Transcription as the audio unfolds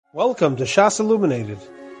Welcome to Shas Illuminated.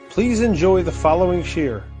 Please enjoy the following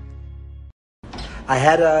shir. I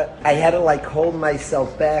had to like hold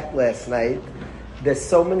myself back last night. There's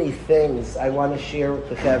so many things I want to share with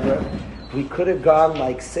the Chevra. We could have gone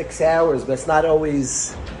like 6 hours, but it's not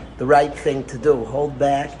always the right thing to do. Hold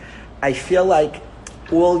back. I feel like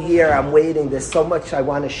all year I'm waiting. There's so much I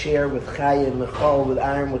want to share with Chayim, Michal, with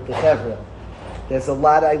Aaron, with the Chevra. There's a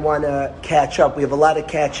lot I want to catch up. We have a lot of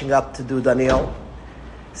catching up to do, Daniel.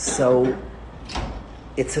 So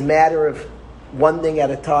it's a matter of one thing at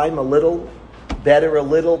a time, a little better, a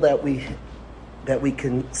little that we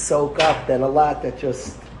can soak up than a lot that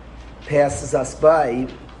just passes us by.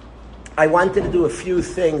 I wanted to do a few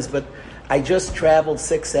things, but I just traveled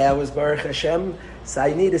 6 hours, Baruch Hashem, so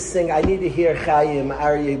I need to sing. I need to hear Chaim,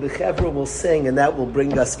 Aryeh, the Chevra will sing, and that will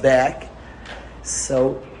bring us back.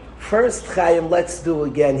 So first, Chaim, let's do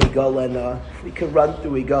again Higal Lena. If we can run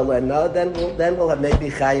through Higal Lena, then we'll have maybe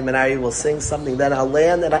Chaim and Aryeh will sing something. Then I'll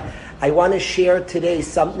land. And I want to share today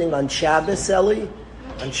something on Shabbos, Eli,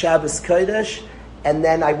 on Shabbos Kodesh, and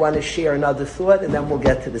then I want to share another thought, and then we'll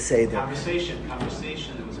get to the Seder. Conversation. I'm going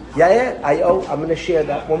to share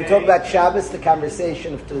that. When we talk about Shabbos, the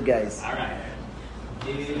conversation of two guys. All right.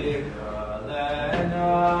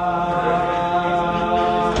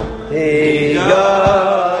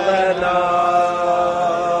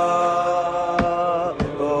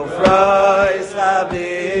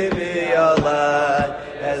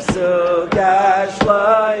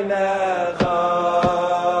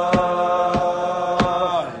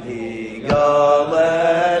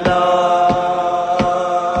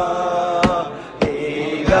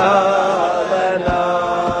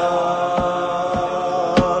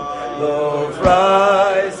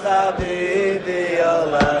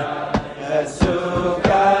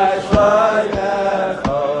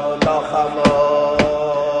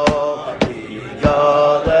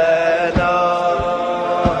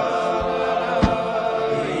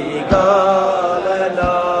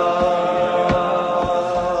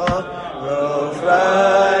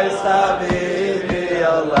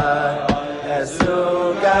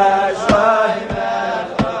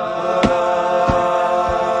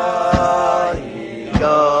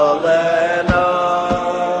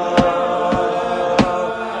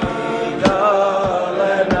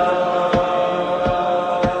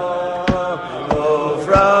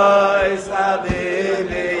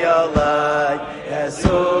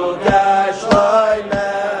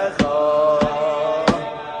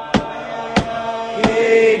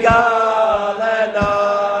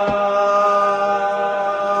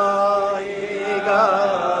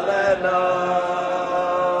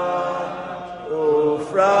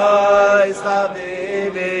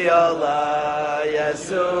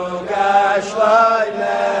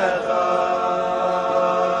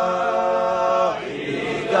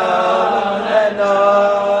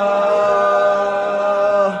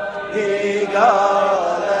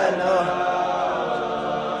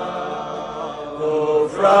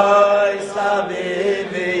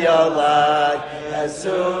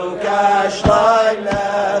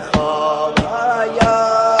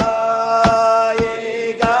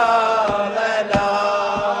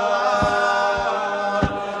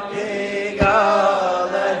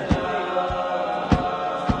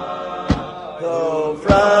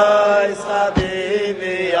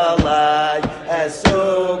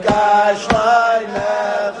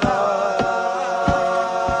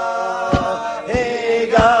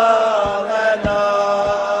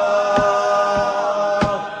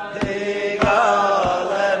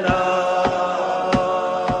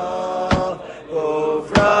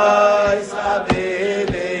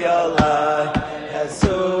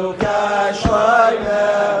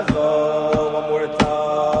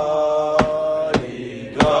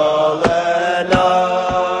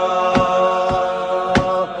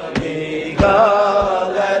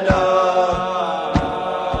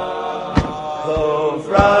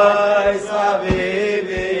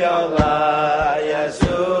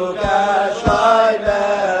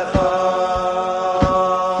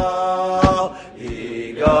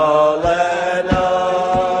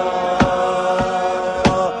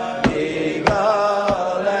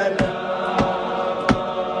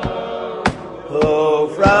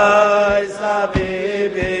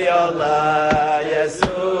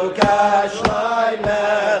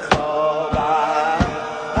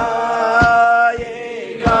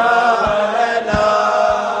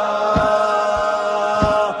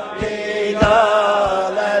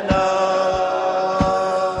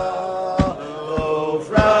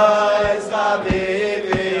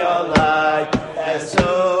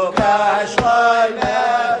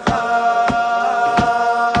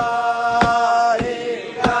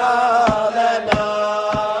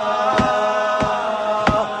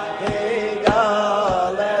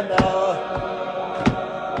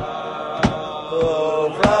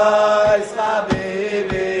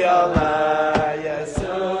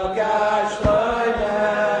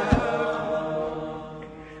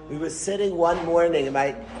 were sitting one morning in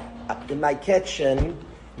my kitchen,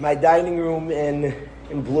 my dining room in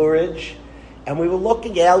Blue Ridge, and we were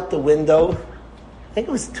looking out the window. I think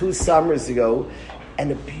it was 2 summers ago, and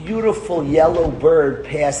a beautiful yellow bird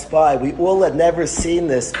passed by. We all had never seen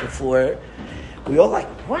this before. We all like,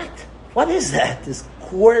 what? What is that? This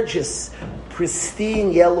gorgeous,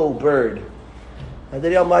 pristine yellow bird. And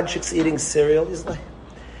Daniel Munchik's eating cereal. He's like,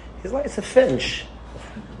 it's a finch.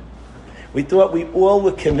 We thought we all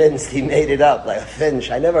were convinced he made it up, like a finch.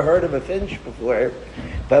 I never heard of a finch before.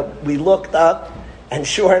 But we looked up, and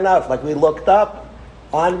sure enough, we looked up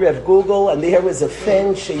on Rev Google, and there was a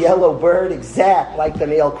finch, a yellow bird, exact like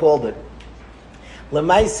Daniel called it.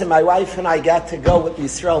 Lemaisa, my wife and I got to go with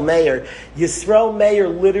Yisrael Meir. Yisrael Meir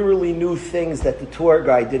literally knew things that the tour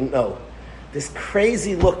guide didn't know. This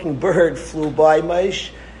crazy-looking bird flew by,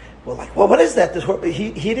 Maish. We're like, well, what is that?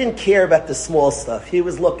 He didn't care about the small stuff. He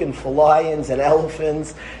was looking for lions and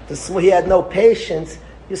elephants. He had no patience.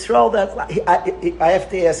 Yisrael, I have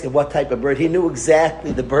to ask him what type of bird. He knew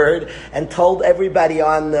exactly the bird and told everybody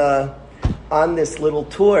on this little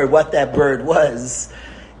tour what that bird was.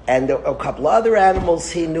 And a couple other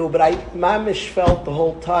animals he knew. But Mamish felt the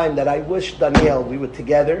whole time that I wish Daniel, we were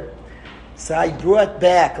together. So I brought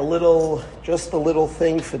back just a little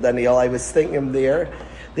thing for Daniel. I was thinking him there.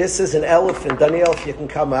 This is an elephant. Daniel, if you can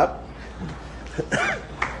come up. It's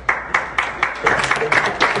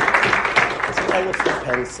an elephant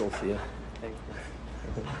pencil for you. Thank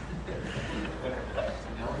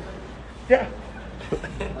you. Yeah.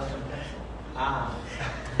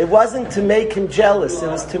 It wasn't to make him jealous. It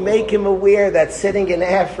was to make him aware that sitting in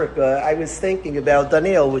Africa, I was thinking about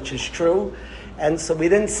Daniel, which is true. And so we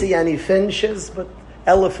didn't see any finches, but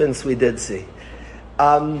elephants we did see.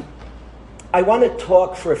 I want to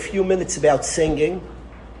talk for a few minutes about singing.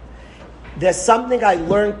 There's something I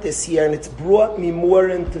learned this year, and it's brought me more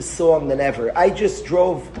into song than ever. I just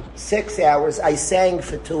drove 6 hours. I sang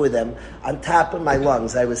for 2 of them on top of my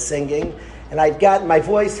lungs. I was singing, and my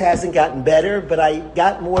voice hasn't gotten better, but I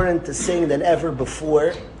got more into singing than ever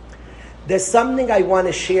before. There's something I want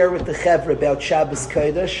to share with the Chevra about Shabbos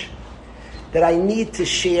Kodesh that I need to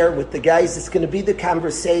share with the guys. It's going to be the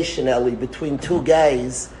conversation, Ellie, between 2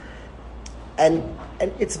 guys. And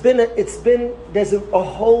there's a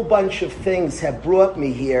whole bunch of things have brought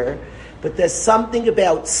me here, but there's something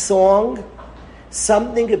about song,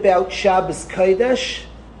 something about Shabbos Kodesh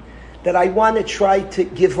that I want to try to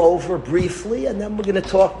give over briefly, and then we're going to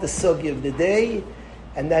talk the sugya of the day,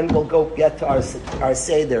 and then we'll go get to our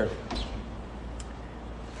Seder.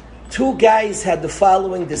 2 guys had the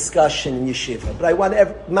following discussion in yeshiva, but I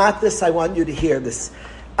want you to hear this.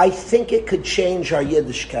 I think it could change our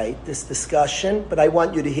Yiddishkeit, this discussion, but I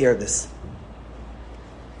want you to hear this.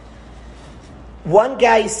 One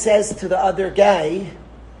guy says to the other guy,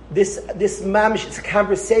 this mamish, it's a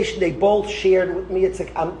conversation they both shared with me.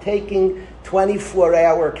 I'm taking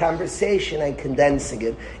 24-hour conversation and condensing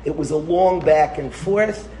it. It was a long back and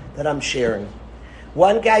forth that I'm sharing.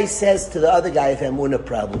 One guy says to the other guy, I have emunah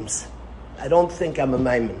problems. I don't think I'm a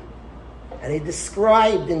maimon. And he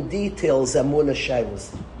described in details emunah shaylos.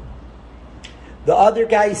 The other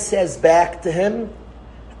guy says back to him,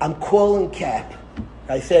 I'm calling cap.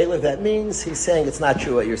 I say, that means he's saying it's not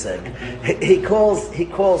true what you're saying. He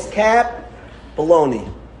calls cap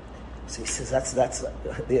baloney. So he says that's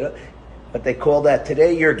what they call that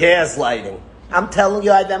today. You're gaslighting. I'm telling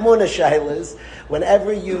you, I have emunah shaylos.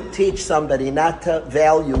 Whenever you teach somebody not to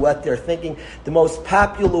value what they're thinking, the most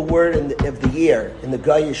popular word of the year in the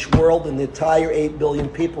Goyish world, in the entire 8 billion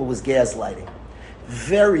people, was gaslighting.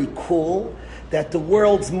 Very cool that the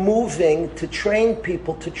world's moving to train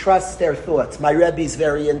people to trust their thoughts. My Rebbe's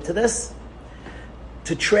very into this.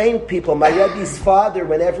 To train people. My Rebbe's father,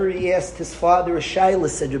 whenever he asked his father a shayla,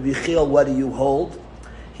 said, Rabbi Chil, what do you hold?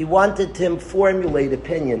 He wanted him to formulate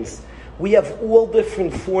opinions. We have all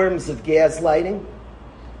different forms of gaslighting.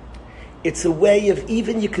 It's a way of,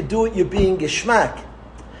 even you could do it, you're being geschmack.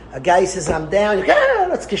 A guy says, I'm down. You go,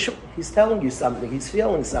 let's geschmack. He's telling you something. He's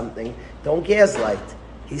feeling something. Don't gaslight.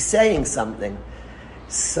 He's saying something.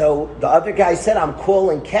 So the other guy said, I'm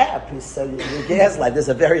calling cap. He said, you're gaslight. There's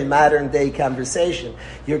a very modern day conversation.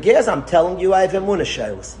 You're gas. I'm telling you I have emunah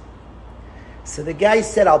shaylos. So the guy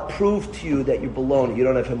said, I'll prove to you that you're baloney. You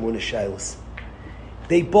don't have emunah shaylos.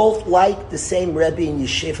 They both like the same Rebbe in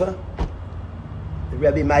yeshiva. The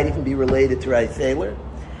Rebbe might even be related to Rabbi Thaler.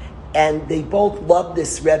 And they both love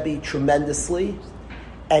this Rebbe tremendously.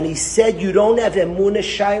 And he said, you don't have emunah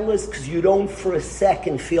shaylos because you don't for a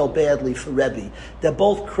second feel badly for Rebbe. They're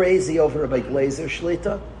both crazy over Rabbi Glazer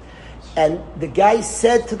Shlita. And the guy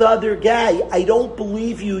said to the other guy, I don't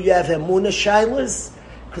believe you have emunah shaylos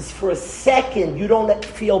Because for a second, you don't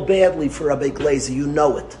feel badly for Rabbi Glazer. You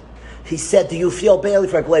know it. He said, do you feel badly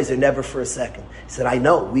for Rabbi Glazer? Never for a second. He said, I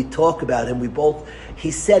know. We talk about him. He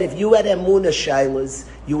said, if you had emunah shaylas,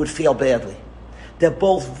 you would feel badly. They're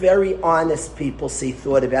both very honest people, so he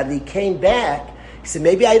thought about it. He came back. He said,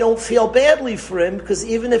 maybe I don't feel badly for him, because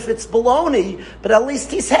even if it's baloney, but at least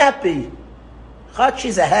he's happy.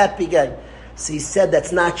 Chachi's a happy guy. So he said,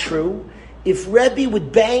 that's not true. If Rebbe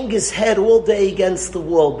would bang his head all day against the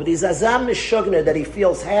wall, but he's azam mishugner that he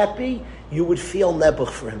feels happy, you would feel nebuch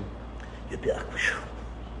for him. You'd be like,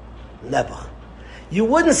 nebuch. You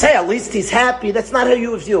wouldn't say, at least he's happy. That's not how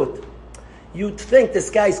you would view it. You'd think this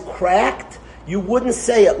guy's cracked. You wouldn't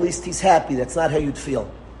say, at least he's happy. That's not how you'd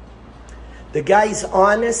feel. The guy's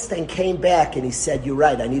honest and came back and he said, you're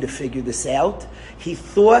right, I need to figure this out. He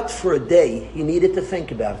thought for a day. He needed to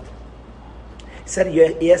think about it. He said,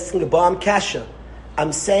 you're asking a bomb kasha.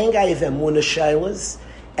 I'm saying I have emunah shaylas,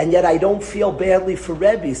 and yet I don't feel badly for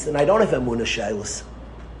Rebbe's, and I don't have emunah shaylas.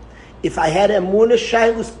 If I had emunah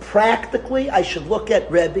shaylas practically, I should look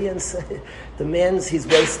at Rebbe and say, he's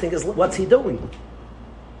wasting what's he doing?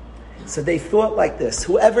 So they thought like this.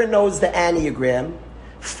 Whoever knows the Enneagram,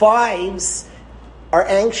 5s are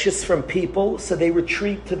anxious from people, so they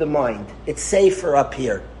retreat to the mind. It's safer up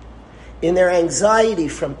here. In their anxiety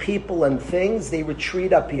from people and things, they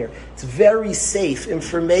retreat up here. It's very safe.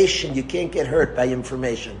 Information, you can't get hurt by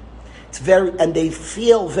information. And they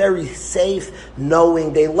feel very safe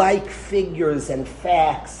knowing. They like figures and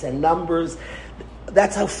facts and numbers.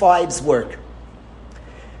 That's how 5s work.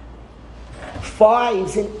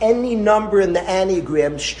 5s in any number in the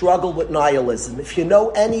Enneagram struggle with nihilism. If you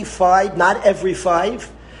know any 5, not every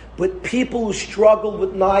 5, but people who struggle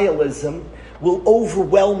with nihilism will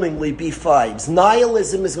overwhelmingly be 5s.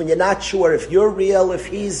 Nihilism is when you're not sure if you're real, if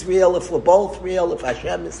he's real, if we're both real, if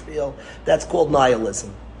Hashem is real. That's called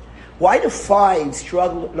nihilism. Why do 5s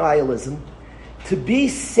struggle with nihilism? To be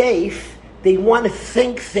safe, they want to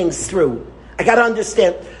think things through. I got to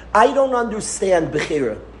understand. I don't understand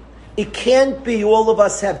Bechira. It can't be all of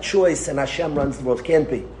us have choice and Hashem runs the world. Can't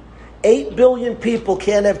be. 8 billion people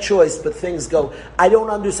can't have choice, but things go. I don't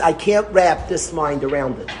understand. I can't wrap this mind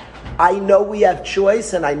around it. I know we have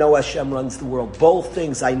choice and I know Hashem runs the world. Both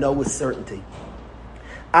things I know with certainty.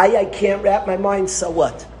 I can't wrap my mind, so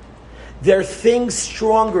what? There are things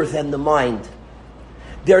stronger than the mind.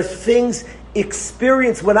 There are things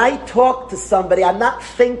experience. When I talk to somebody, I'm not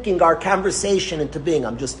thinking our conversation into being.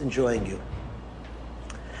 I'm just enjoying you.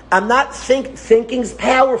 I'm not thinking's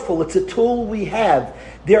powerful. It's a tool we have.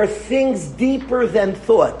 There are things deeper than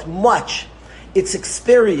thought. Much. It's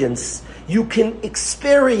experience. You can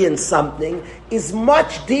experience something is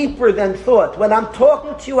much deeper than thought. When I'm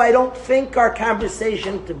talking to you, I don't think our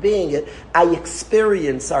conversation to being it. I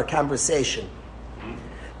experience our conversation.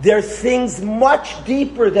 There are things much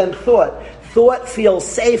deeper than thought. Thought feels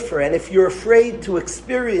safer, and if you're afraid to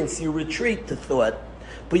experience, you retreat to thought.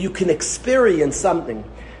 But you can experience something.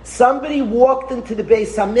 Somebody walked into the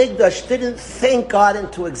Beis Hamikdash, didn't think God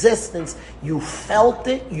into existence. You felt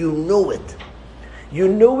it, you knew it. You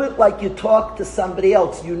knew it like you talked to somebody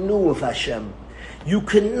else. You knew of Hashem. You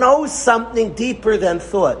can know something deeper than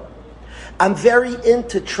thought. I'm very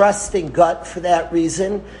into trusting gut for that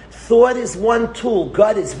reason. Thought is one tool.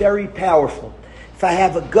 Gut is very powerful. If I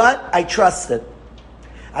have a gut, I trust it.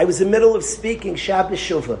 I was in the middle of speaking Shabbos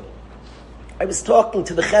Shuvah. I was talking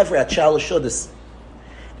to the Chevra at Shalosh Shudas.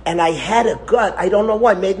 And I had a gut, I don't know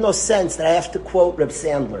why, it made no sense that I have to quote Reb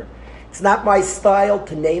Sandler. It's not my style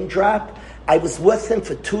to name drop. I was with him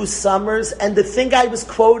for 2 summers, and the thing I was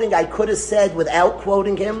quoting, I could have said without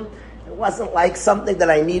quoting him. It wasn't like something that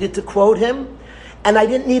I needed to quote him, and I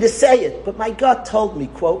didn't need to say it. But my gut told me,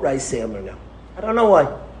 quote Reb Sandler now. I don't know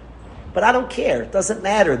why. But I don't care. It doesn't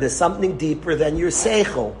matter. There's something deeper than your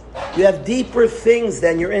seichel. You have deeper things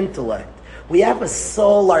than your intellect. We have a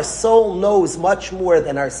soul. Our soul knows much more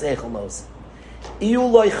than our seichel knows.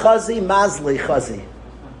 Iyuloi chazi, mazlei chazi.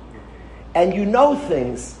 And you know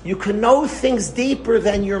things. You can know things deeper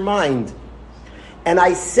than your mind. And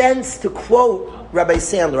I sensed to quote Rabbi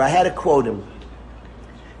Sandler. I had to quote him.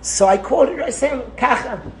 So I quoted Rabbi Sandler,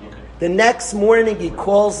 kacha. The next morning he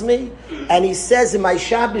calls me and he says, in my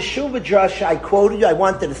Shabbos Shuvah drush, I quoted you, I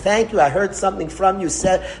wanted to thank you, I heard something from you,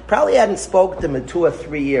 said, probably hadn't spoken to him in 2 or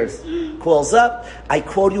 3 years. Calls up, I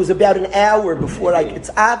quoted you, it was about an hour before it's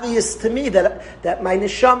obvious to me that my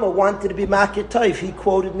neshama wanted to be Makir Toiv. He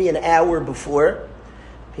quoted me an hour before.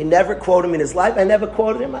 He never quoted me in his life, I never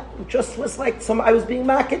quoted him. It just was like I was being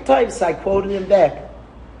Makir Toiv, so I quoted him back.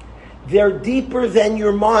 They're deeper than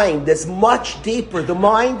your mind. There's much deeper. The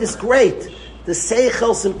mind is great. The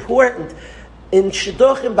seichel's important. In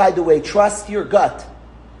shidduchim, by the way, trust your gut.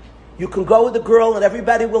 You can go with a girl and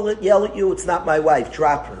everybody will yell at you, it's not my wife.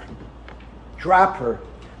 Drop her. Drop her.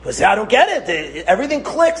 Because I don't get it. Everything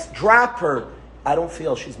clicks. Drop her. I don't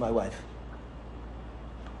feel she's my wife.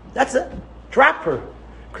 That's it. Drop her.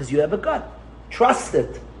 Because you have a gut. Trust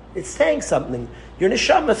it. It's saying something. Your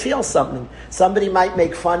neshama feels something. Somebody might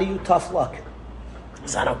make fun of you. Tough luck.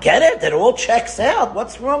 So I don't get it. It all checks out.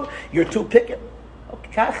 What's wrong? You're too picky.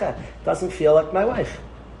 Okay, kacha. Doesn't feel like my wife.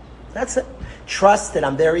 That's it. Trust it.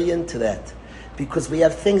 I'm very into that. Because we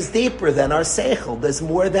have things deeper than our seichel. There's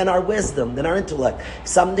more than our wisdom, than our intellect.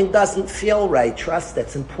 Something doesn't feel right. Trust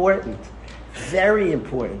that's important. Very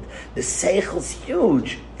important. The seichel's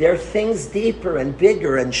huge. There are things deeper and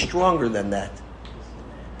bigger and stronger than that.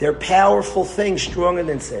 They're powerful things stronger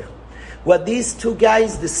than seichel. What these two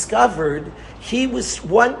guys discovered,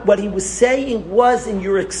 what he was saying was, in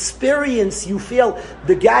your experience, you feel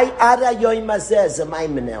the guy Ara Yoim Hazeh is a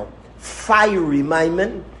Maimon now, fiery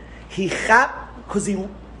Maimon. He because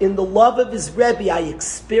in the love of his Rebbe, I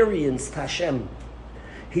experienced Hashem.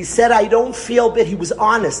 He said, I don't feel bad. He was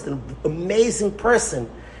honest, an amazing person.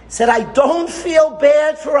 He said, I don't feel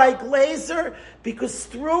bad for Glazer because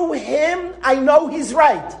through him, I know he's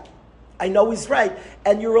right. I know he's right.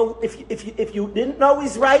 And if you didn't know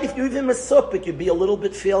he's right, if you even mesupik, you'd be a little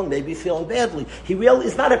bit maybe feeling badly. He really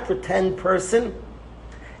is not a pretend person.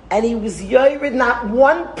 And he was yored, not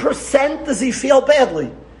 1% does he feel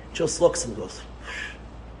badly. Just looks and goes,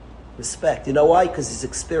 respect. You know why? Because he's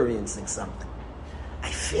experiencing something. I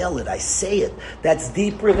feel it. I say it. That's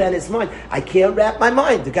deeper than his mind. I can't wrap my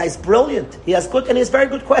mind. The guy's brilliant. He has very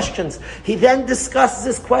good questions. He then discusses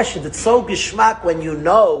his questions. It's so geschmack when you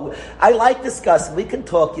know. I like discussing. We can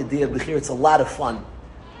talk, Yediyah, but here it's a lot of fun.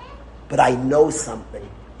 But I know something.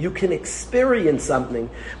 You can experience something.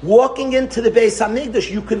 Walking into the Beis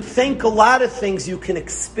Hamikdash, you can think a lot of things. You can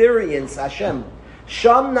experience Hashem.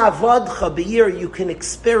 Sham Navadcha Be'ir, you can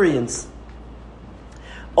experience.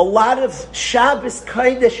 A lot of Shabbos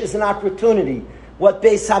Kodesh is an opportunity. What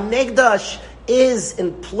Beis Hamikdash is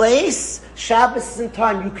in place, Shabbos is in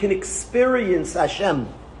time. You can experience Hashem.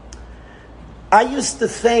 I used to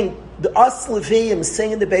think the Us Leviim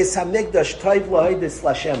sing in the Beis Hamikdash, Toiv L'Hoidis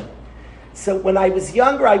L'Hashem. So when I was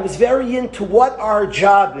younger, I was very into what our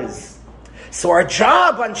job is. So our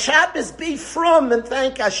job on Shabbos, be from and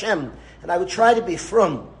thank Hashem. And I would try to be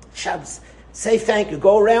from Shabbos. Say thank you.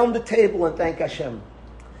 Go around the table and thank Hashem.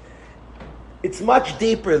 It's much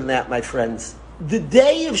deeper than that, my friends. The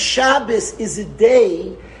day of Shabbos is a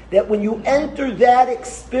day that when you enter that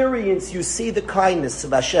experience, you see the kindness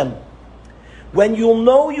of Hashem. When you'll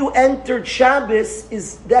know you entered Shabbos,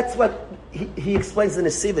 that's what he explains in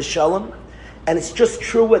the Siva Shalom, and it's just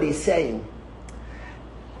true what he's saying.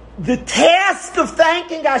 The task of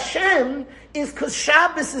thanking Hashem is because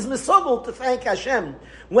Shabbos is misogol to thank Hashem.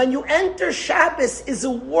 When you enter Shabbos is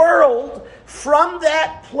a world, from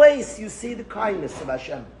that place you see the kindness of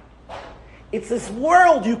Hashem. It's this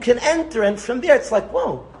world you can enter, and from there it's like,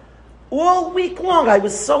 whoa. All week long I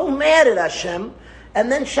was so mad at Hashem,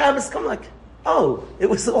 and then Shabbos come like, oh, it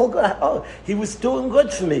was all good. Oh, he was doing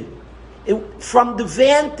good for me. From the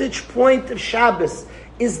vantage point of Shabbos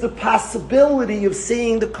is the possibility of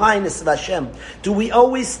seeing the kindness of Hashem. Do we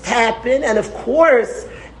always tap in? And of course,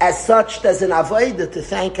 as such, there's an avodah to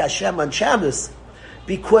thank Hashem on Shabbos,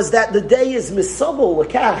 because that the day is misubul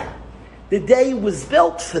l'kach. The day was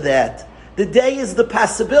built for that. The day is the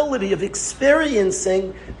possibility of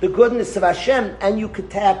experiencing the goodness of Hashem, and you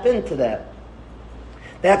could tap into that.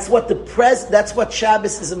 That's what that's what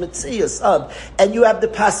Shabbos is a metzius of. And you have the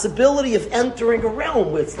possibility of entering a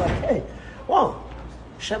realm where it's like, hey, wow,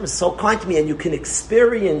 Hashem is so kind to me, and you can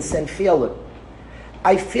experience and feel it.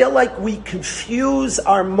 I feel like we confuse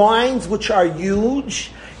our minds, which are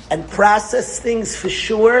huge, and process things for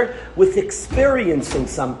sure, with experiencing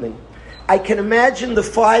something. I can imagine the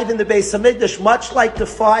five in the Beis Hamikdash, much like the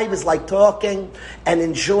five is like talking and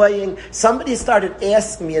enjoying. Somebody started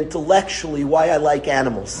asking me intellectually why I like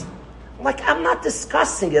animals. I'm like, I'm not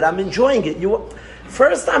discussing it, I'm enjoying it.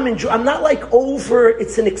 I'm not like over,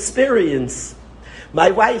 it's an experience.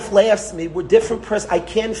 My wife laughs at me, we're different persons, I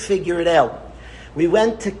can't figure it out. We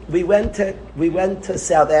went to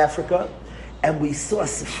South Africa, and we saw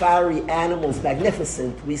safari animals,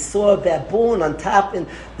 magnificent. We saw a baboon on top, and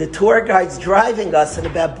the tour guide's driving us, and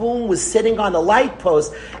the baboon was sitting on a light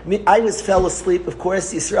post. I fell asleep, of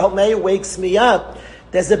course. Yisrael Meir wakes me up.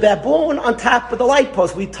 There's a baboon on top of the light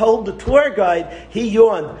post. We told the tour guide, he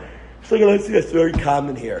yawned. So let's see, that's very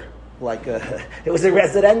common here. It was a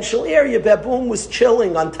residential area. Baboon was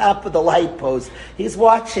chilling on top of the light post. He's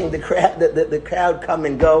watching the crowd come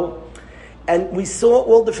and go. And we saw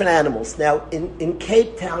all different animals. Now, in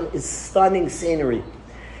Cape Town is stunning scenery.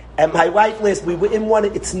 And my wife lives, we were in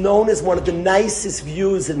it's known as one of the nicest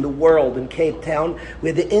views in the world in Cape Town,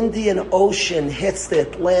 where the Indian Ocean hits the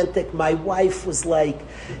Atlantic. My wife was like,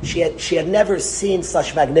 she had never seen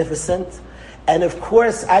such magnificent. And of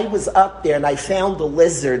course, I was up there and I found a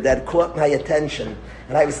lizard that caught my attention.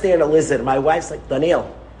 And I was staring at a lizard. And my wife's like,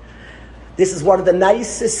 Daniel, this is one of the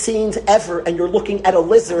nicest scenes ever, and you're looking at a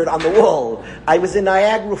lizard on the wall. I was in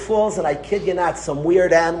Niagara Falls, and I kid you not, some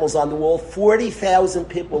weird animals on the wall. 40,000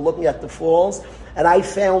 people looking at the falls, and I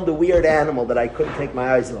found a weird animal that I couldn't take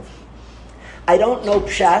my eyes off. I don't know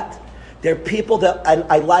Pshat. There are people that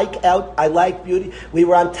I like beauty. We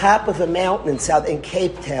were on top of a mountain in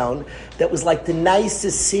Cape Town that was like the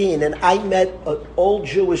nicest scene, and I met an old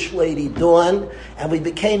Jewish lady, Dawn, and we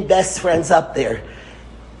became best friends up there.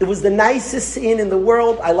 It was the nicest scene in the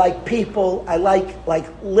world. I like people. I like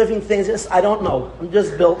living things. I don't know. I'm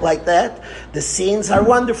just built like that. The scenes are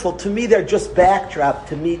wonderful. To me, they're just backdrop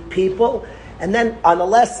to meet people. And then on a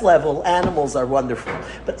less level, animals are wonderful.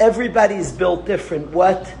 But everybody's built different.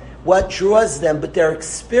 What draws them? But their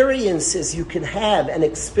experiences you can have and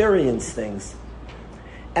experience things.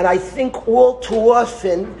 And I think all too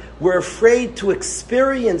often we're afraid to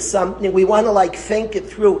experience something. We want to think it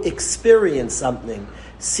through, experience something.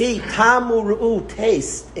 See, tamu,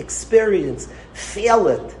 taste, experience, feel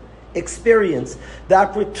it, experience. The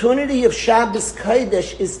opportunity of Shabbos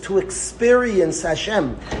Kodesh is to experience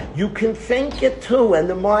Hashem. You can think it too, and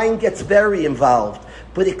the mind gets very involved.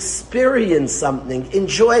 But experience something,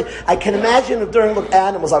 enjoy. I can imagine if during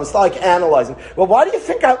animals, I was analyzing. Well, why do you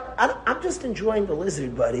think I'm just enjoying the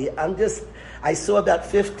lizard, buddy? I saw about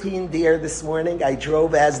 15 deer this morning. I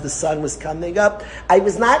drove as the sun was coming up. I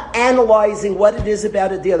was not analyzing what it is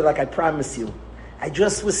about a deer. They're like, I promise you. I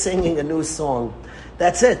just was singing a new song.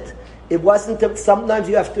 That's it. It wasn't, sometimes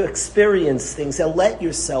you have to experience things and let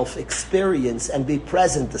yourself experience and be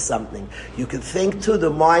present to something. You can think too, the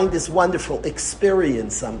mind is wonderful.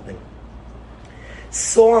 Experience something.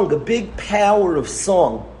 Song, a big power of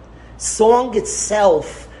song. Song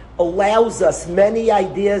itself allows us many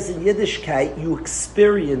ideas in Yiddishkeit you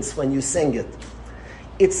experience when you sing it.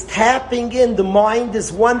 It's tapping in. The mind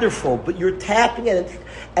is wonderful, but you're tapping in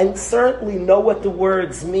and certainly know what the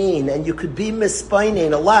words mean, and you could be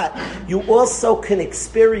misspaining a lot. You also can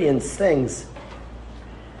experience things.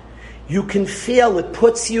 You can feel it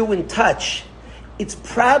puts you in touch. It's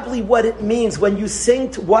probably what it means when you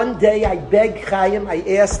sing. One day I begged Chaim, I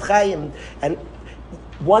asked Chaim, and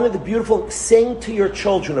one of the beautiful, sing to your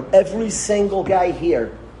children, of every single guy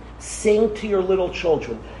here, sing to your little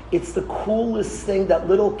children. It's the coolest thing that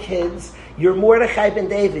little kids, you're Mordechai ben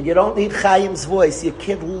David, you don't need Chaim's voice, your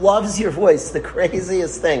kid loves your voice, the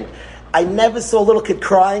craziest thing. I never saw a little kid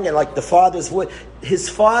crying and the father's voice. His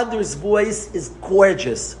father's voice is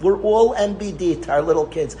gorgeous. We're all MBD to our little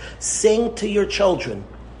kids. Sing to your children.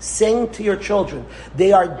 Sing to your children.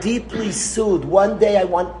 They are deeply soothed. One day I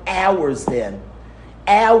want hours, Dan.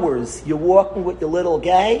 Hours you're walking with your little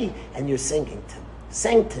guy and you're singing to him.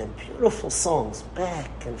 Sing to him. Beautiful songs, back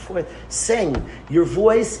and forth. Sing. Your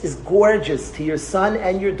voice is gorgeous to your son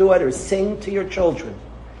and your daughter. Sing to your children.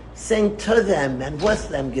 Sing to them and with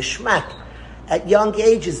them. Geschmack. At young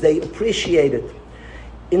ages, they appreciate it.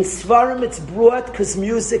 In Svarim, it's brought because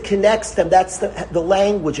music connects them. That's the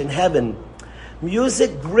language in heaven.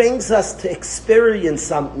 Music brings us to experience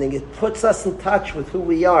something. It puts us in touch with who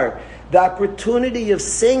we are. The opportunity of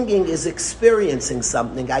singing is experiencing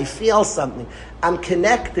something. I feel something. I'm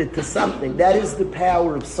connected to something. That is the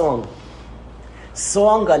power of song.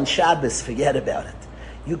 Song on Shabbos, forget about it.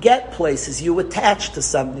 You get places, you attach to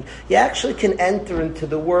something. You actually can enter into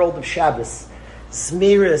the world of Shabbos.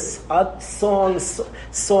 Zmiris,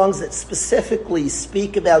 songs that specifically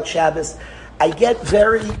speak about Shabbos. I get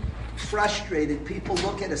very frustrated. People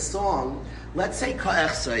look at a song. Let's say Ka'ech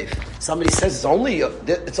Seif. Somebody says it's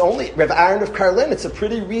only Rabbi Aaron of Karlin. It's a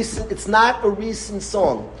pretty recent. It's not a recent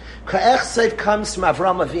song. Ka'ech Seif comes from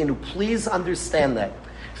Avram Avinu. Please understand that.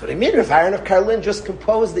 So what I mean, Rabbi Aaron of Karlin just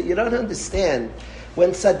composed it. You don't understand.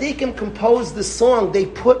 When Tzaddikim composed the song, they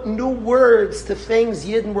put new words to things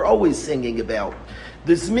Yidden were always singing about.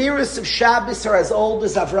 The Zmiris of Shabbos are as old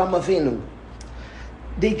as Avram Avinu.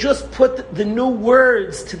 They just put the new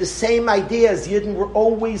words to the same ideas Yidden were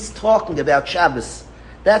always talking about Shabbos.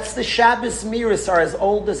 That's the Shabbos Miras are as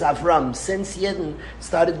old as Avram, since Yidden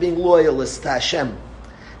started being loyalists to Hashem.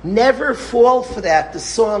 Never fall for that. The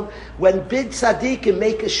song, when big tzaddikim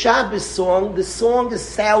make a Shabbos song, the song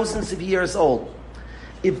is thousands of years old.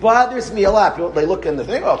 It bothers me a lot. They look in the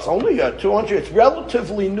thing, it's only 200, it's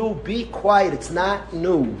relatively new. Be quiet, it's not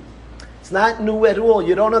new. It's not new at all.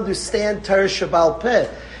 You don't understand Torah Sheba'al Peh.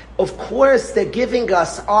 Of course, they're giving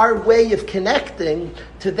us our way of connecting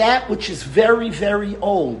to that which is very, very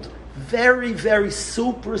old. Very, very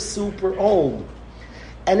super, super old.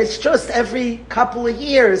 And it's just every couple of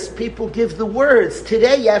years people give the words.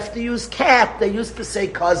 Today you have to use cap. They used to say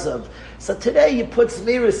kazav. So today you put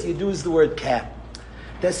zmiris, you use the word cap.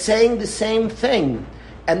 They're saying the same thing.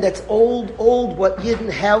 And that's old,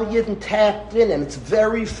 how Yidden tapped in. And it's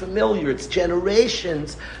very familiar. It's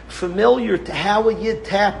generations familiar to how a Yid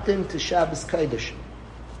tapped into Shabbos Kodesh.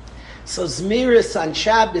 So zmiris on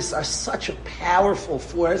Shabbos are such a powerful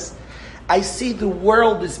force. I see the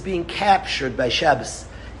world is being captured by Shabbos.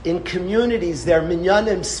 In communities, there are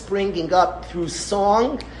minyanim springing up through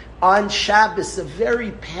song on Shabbos. A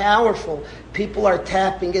very powerful, people are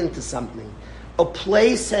tapping into something. A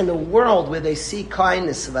place and a world where they see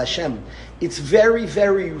kindness of Hashem. It's very,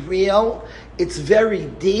 very real. It's very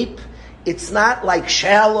deep. It's not like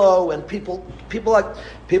shallow and people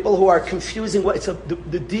who are confusing. It's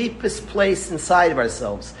the deepest place inside of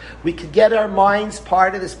ourselves. We could get our minds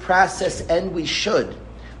part of this process, and we should,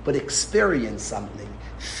 but experience something.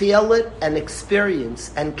 Feel it and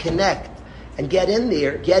experience and connect. And get in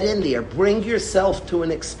there, bring yourself to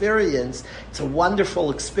an experience. It's a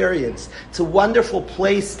wonderful experience. It's a wonderful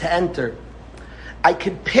place to enter. I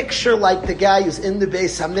can picture like the guy who's in the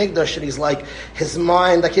Beis Hamikdash and he's like, his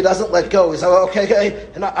mind, like he doesn't let go. He's like, okay,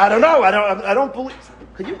 and I don't know, I don't believe.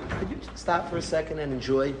 Could you stop for a second and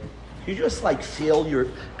enjoy? Could you just like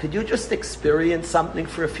could you just experience something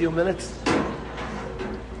for a few minutes?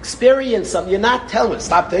 Experience something. You're not telling me,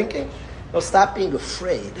 stop thinking. No, stop being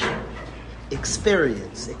afraid.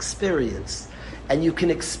 Experience. And you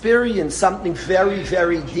can experience something very,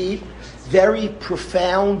 very deep, very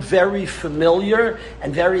profound, very familiar,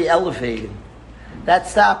 and very elevating.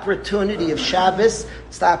 That's the opportunity of Shabbos.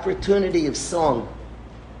 It's the opportunity of song.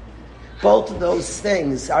 Both of those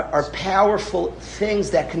things are powerful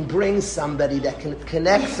things that can bring somebody, that can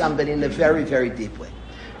connect somebody in a very, very deep way.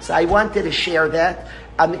 So I wanted to share that.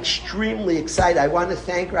 I'm extremely excited. I want to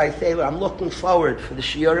thank Rabbi Taylor. I'm looking forward for the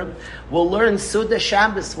shiurim. We'll learn Suda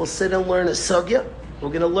Shabbos. We'll sit and learn a sugya. We're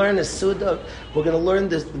going to learn a Suda. We're going to learn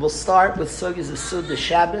this. We'll start with sugyas of Suda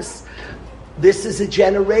Shabbos. This is a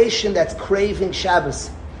generation that's craving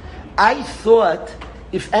Shabbos. I thought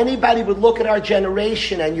if anybody would look at our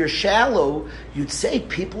generation and you're shallow, you'd say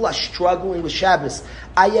people are struggling with Shabbos.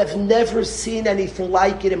 I have never seen anything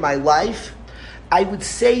like it in my life. I would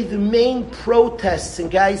say the main protests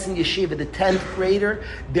and guys in yeshiva, the 10th grader,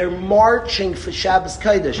 they're marching for Shabbos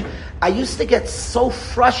Kodesh. I used to get so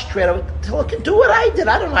frustrated. I would look and do what I did.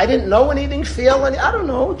 I don't know. I didn't know anything, feel anything. I don't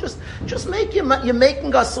know. Just you're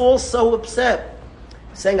making us all so upset.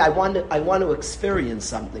 Saying I want to experience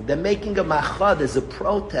something. They're making a machad as a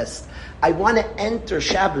protest. I want to enter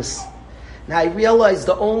Shabbos. Now I realize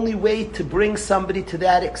the only way to bring somebody to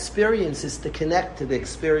that experience is to connect to the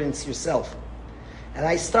experience yourself. And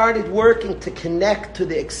I started working to connect to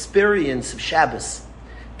the experience of Shabbos,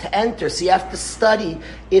 to enter. So you have to study.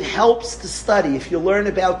 It helps to study. If you learn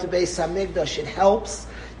about the Beis Hamikdash, it helps.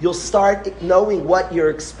 You'll start knowing what you're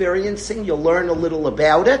experiencing. You'll learn a little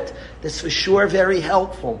about it. That's for sure very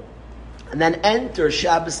helpful. And then enter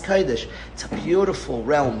Shabbos Kodesh. It's a beautiful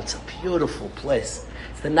realm. It's a beautiful place.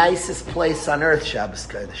 It's the nicest place on earth, Shabbos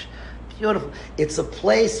Kodesh. Beautiful. It's a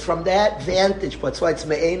place from that vantage. That's why it's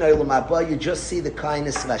Me'ein Olam Haba. You just see the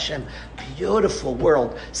kindness of Hashem. Beautiful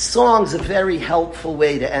world. Song's a very helpful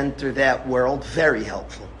way to enter that world. Very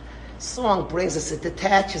helpful. Song brings us, it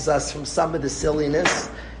detaches us from some of the silliness.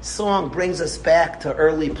 Song brings us back to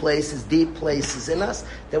early places, deep places in us,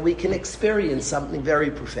 that we can experience something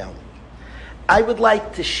very profound. I would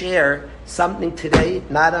like to share something today,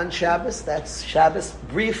 not on Shabbos, that's Shabbos.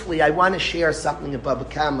 Briefly, I want to share something about Baba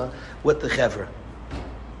Kama with the Chevra.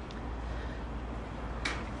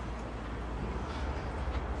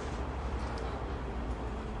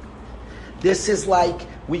 This is like,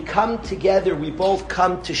 we come together, we both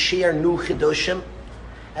come to share new Chidushim.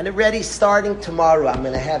 And already starting tomorrow, I'm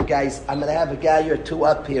going to have a guy or two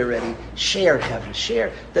up here already. Share, Chevra,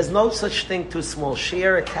 share. There's no such thing too small.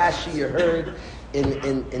 Share a kasha you heard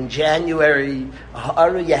in January, a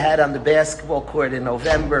ha'ara you had on the basketball court in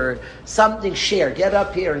November. Something, share. Get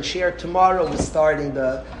up here and share. Tomorrow we're starting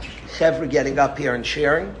the Chevra getting up here and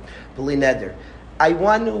sharing. B'li neder. I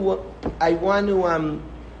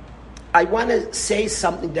want to say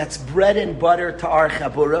something that's bread and butter to our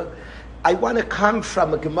Chabura. I want to come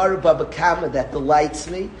from a Gemara Baba Kama that delights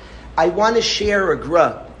me. I want to share a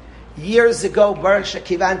Gra. Years ago, Baruch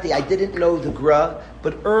Shekivanti, I didn't know the Gra,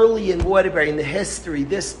 but early in Waterbury, in the history,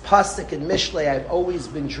 this pasuk in Mishlei, I've always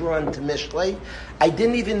been drawn to Mishlei. I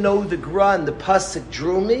didn't even know the Gra, and the pasuk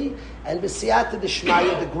drew me. And B'siyata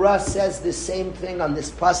D'Shmaya, the Gra says the same thing on this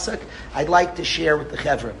pasuk. I'd like to share with the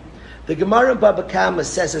Chevra. The Gemara in Baba Kama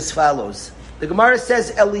says as follows. The Gemara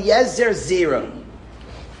says, Eliezer Zira.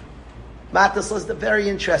 Matas is the very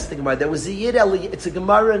interesting Gemara. There was a Yid, it's a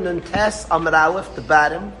Gemara in Nuntes, Amar Aleph, the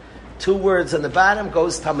bottom. 2 words on the bottom,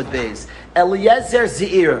 goes Tamid Beis. Eliezer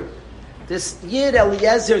Zira. This Yid,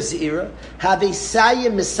 Eliezer Zira, have a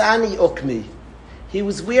Sayim Misani Ukmi. He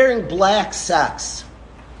was wearing black socks.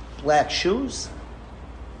 Black shoes?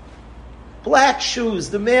 Black shoes.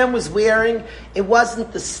 The man was wearing, it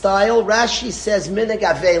wasn't the style. Rashi says, Minig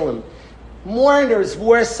Avelim. Mourners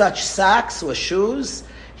wore such socks or shoes.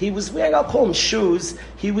 He was wearing, I'll call them shoes.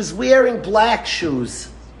 He was wearing black shoes,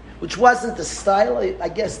 which wasn't the style. I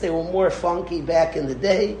guess they were more funky back in the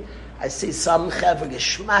day. I see some have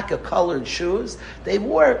geschmacka colored shoes. They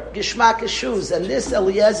wore geschmacka shoes. And this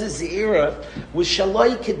Eliezer Zira was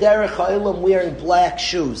Shaloi Kederech Ha'olam wearing black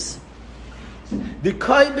shoes. The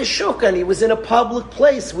Kai B'Shukan, he was in a public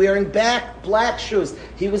place wearing black shoes.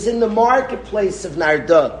 He was in the marketplace of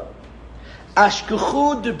Narda.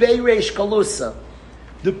 Ashkuchu Dubei Reish Galusa.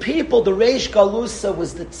 The people, the Reish Galusa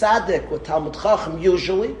was the tzaddik with Talmud Chacham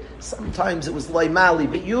usually. Sometimes it was Laimali,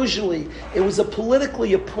 but usually it was a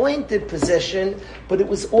politically appointed position, but it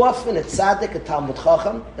was often a tzaddik, a Talmud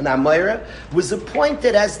Chacham, an Amayra, was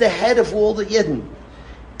appointed as the head of all the Yidden.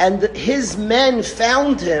 And his men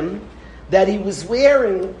found him that he was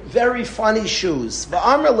wearing very funny shoes.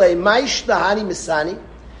 V'amarle maish dahani misani.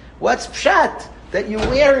 What's pshat that you're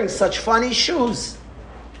wearing such funny shoes?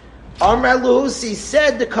 Amar Luhusi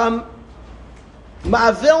said to come,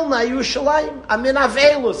 Ma'avil na Yerushalayim. I'm in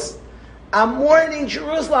Avelus. I'm mourning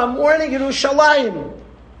Jerusalem. I'm mourning Yerushalayim.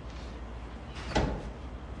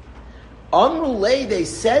 Amrulei, they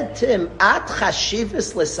said to him, At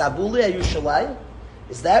chashivas lesabuli Yerushalayim.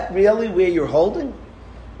 Is that really where you're holding?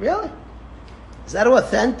 Really? Is that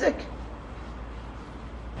authentic?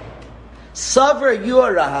 Savar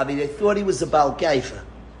Yurahavi, they thought he was a Baal Gaifa.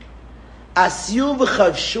 Asyu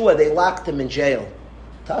v'chavshua, they locked him in jail.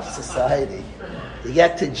 Tough society. You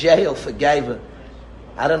get to jail for Gaiva.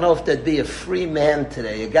 I don't know if there'd be a free man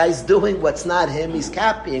today. A guy's doing what's not him, he's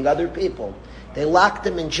copying other people. They locked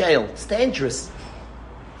him in jail. It's dangerous.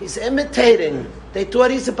 He's imitating. They thought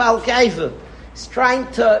he's a Baal Gaiva. He's trying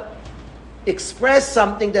to express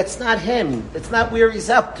something that's not him. It's not where he's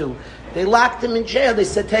up to. They locked him in jail. They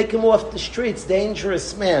said, take him off the streets.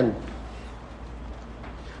 Dangerous man.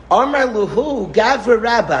 Amar Luhu Gavra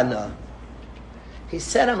Rabbana. He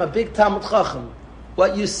said, I'm a big Talmud Chacham.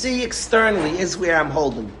 What you see externally is where I'm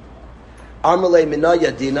holding. Amar Le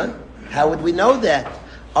Minaya Dina. How would we know that?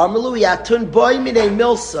 Amar Lu Yatun Boy Minei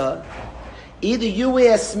Milsa. Either you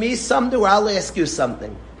ask me something or I'll ask you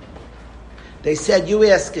something. They said, you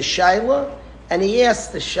ask a Shaila, and he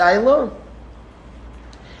asked the Shaila,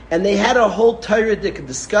 and they had a whole Torah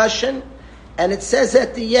discussion, and it says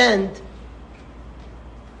at the end,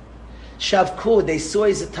 Shavku, they saw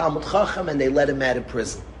he's a Talmud Chacham, and they let him out of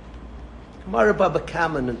prison. Gemara Baba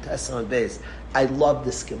Kaman and Tesson Beis. I love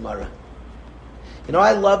this Gemara. You know,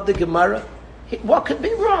 I love the Gemara. What could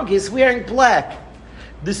be wrong? He's wearing black.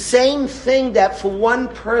 The same thing that for one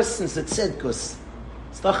person's at Tzidkus.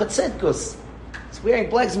 It's not at Tzidkus. He's wearing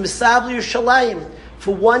black. It's Misavli Yerushalayim.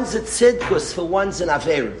 For one's at Tzidkus, for one's an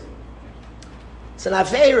Aveira. It's an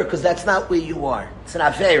Aveira because that's not where you are. It's an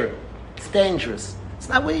Aveira. It's dangerous. It's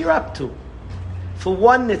not where you're up to. For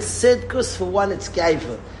one, it's Tzidkus. For one, it's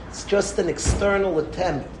Gaiva. It's just an external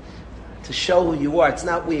attempt to show who you are. It's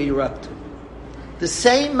not where you're up to. The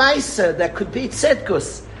same Maisa that could be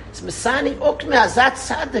Tzidkus. It's Misani Ukme Hazat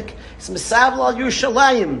Sadik. It's Misavl al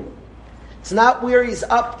Yerushalayim. It's not where he's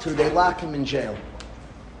up to. They lock him in jail.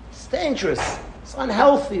 It's dangerous. It's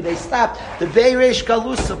unhealthy. They stop. The Beirish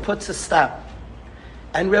Galusa puts a stop.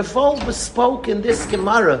 And Revolva spoke in this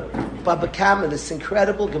Gemara, Baba Kama, this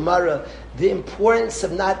incredible Gemara, the importance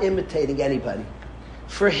of not imitating anybody.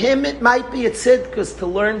 For him, it might be a tzidkus to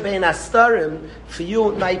learn Bein Astarim. For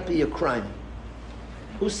you, it might be a crime.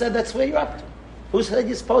 Who said that's where you're up to? Who said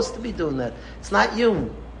you're supposed to be doing that? It's not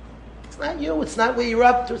you. It's not you. It's not where you're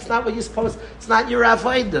up to. It's not what you're supposed to. It's not your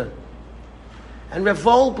avodah. And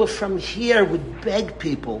Revolba from here would beg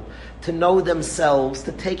people to know themselves,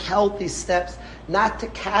 to take healthy steps, not to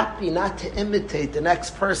copy, not to imitate the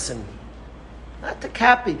next person. Not to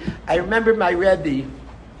copy. I remember my Rebbe,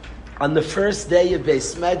 on the first day of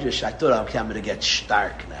Beis Medrash, I thought, okay, I'm going to get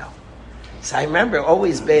stark now. So I remember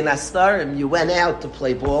always Bein Astarim, you went out to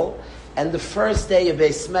play ball, And the first day of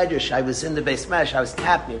Beis Medrash, I was in the Beis Medrash, I was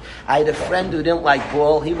tapping. I had a friend who didn't like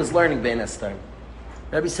ball. He was learning Bein Estar.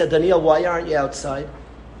 Rabbi said, Daniel, why aren't you outside?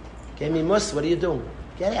 Gave me mus, what are you doing?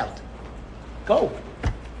 Get out. Go.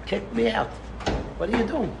 Kick me out. What are you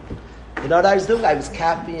doing? You know what I was doing? I was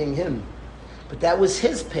copying him. But that was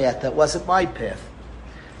his path. That wasn't my path.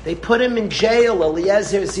 They put him in jail,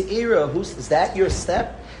 Eliezer Zeira. Is that your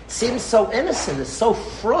step? It seems so innocent. It's so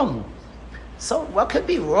frum. So what could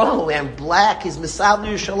be wrong? And black, he's Misal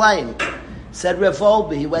Yerushalayim. Said Rav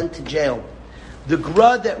Wolbe, he went to jail. The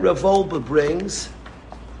gra that Rav Wolbe brings,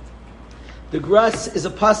 the gra is a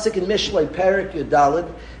pasuk in Mishlei Perek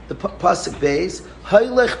Yudalid, the pasuk beis,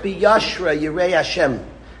 Haylech biyashra yirei Hashem.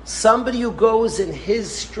 Somebody who goes in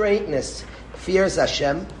his straightness fears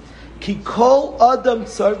Hashem. Ki kol adam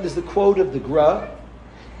tzarich, this is the quote of the gra,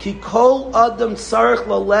 Ki kol adam tzarich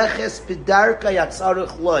laleches b'darka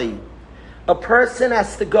yatzarich loy. A person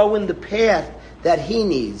has to go in the path that he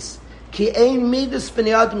needs. Ki ein midas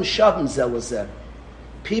b'nei adam shavim zelazeh.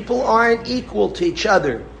 People aren't equal to each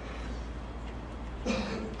other.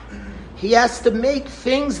 He has to make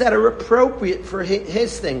things that are appropriate for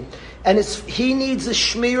his thing. And he needs a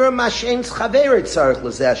shmira mashen's chaveret tzarich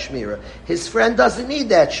l'zeh shmira. His friend doesn't need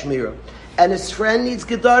that shmira. And his friend needs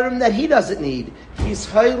gedarim that he doesn't need. He's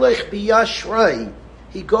haylech b'yashrei.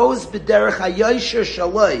 He goes b'derech hayosher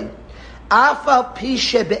shaloi. Afal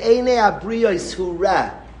pishe be'enei abriyos hu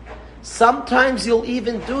ra. Sometimes you'll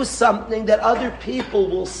even do something that other people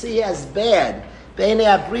will see as bad. Be'enei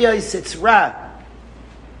abriyos, it's ra.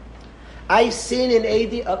 I've seen an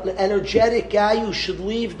energetic guy who should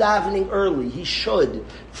leave davening early. He should,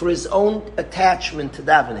 for his own attachment to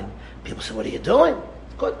davening. People say, what are you doing?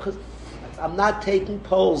 It's good, because I'm not taking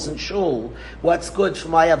polls in shul. What's good for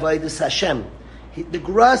my avodas Hashem? The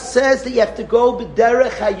Gra says that you have to go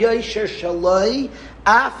b'derech hayosher shaloi,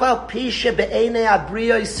 afal pishe be'enei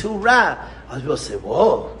abriyos hu ra. Other people say,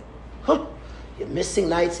 whoa, you're missing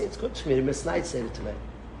night Seder. It's good for me to miss night Seder tonight.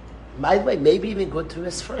 By the way, maybe even good to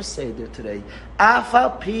his first Seder today.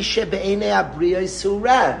 Afal pishe be'enei abriyos hu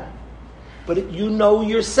ra. But you know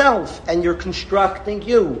yourself, and you're constructing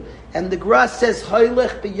you. And the Gra says,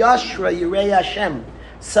 Haylech b'yashra yirei Hashem.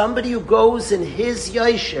 Somebody who goes in his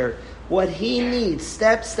yosher, what he needs,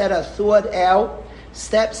 steps that are thought out,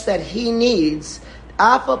 steps that he needs,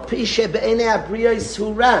 afal pishe be'enei abriyos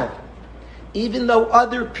hu ra. Even though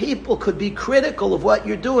other people could be critical of what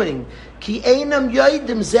you're doing. Ki einam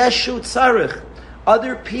yoidim zeshu tzarich.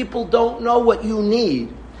 Other people don't know what you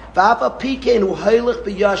need. V'afa pikein u'haylech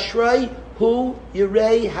b'yashrei hu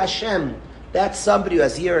yirei Hashem. That's somebody who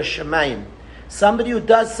has yireh shamayim. Somebody who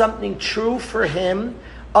does something true for him,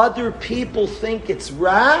 other people think it's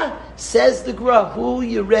ra, says the Gra, hu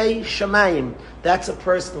yirei shamayim. That's a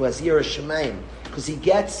person who has yireh shamayim. Because he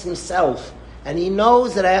gets himself. And he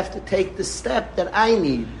knows that I have to take the step that I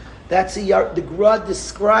need. That's the Gra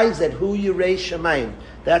describes that hu yirei shamayim.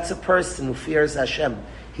 That's a person who fears Hashem.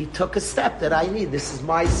 He took a step that I need. This is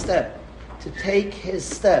my step. To take his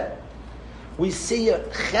step. We see a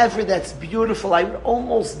chever that's beautiful. I would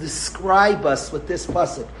almost describe us with this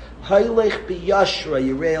pasuk. Haylech b'yashra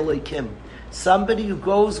yirei Elokim. Somebody who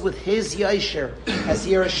goes with his yasher has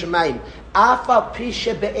yireh shamayim. Afal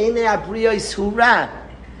pishe be'enei abriyos hu ra.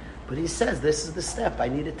 But he says, this is the step I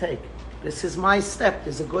need to take. This is my step.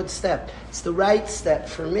 It's a good step. It's the right step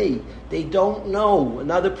for me. They don't know.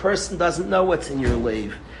 Another person doesn't know what's in your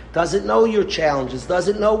life. Doesn't know your challenges.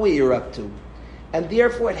 Doesn't know where you're up to. And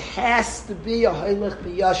therefore it has to be a haylech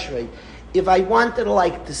b'yashrei. If I wanted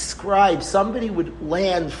to describe, somebody would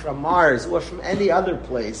land from Mars or from any other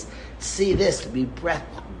place, see this, to be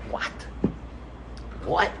breathless. What?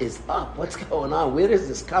 What is up? What's going on? Where does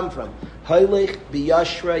this come from? Haylech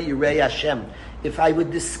b'yashra yirei Hashem. If I would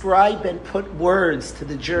describe and put words to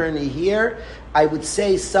the journey here, I would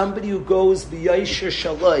say somebody who goes b'yasher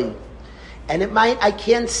shaloi. And I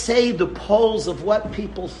can't say the polls of what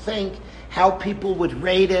people think, how people would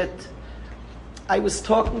rate it. I was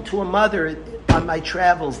talking to a mother on my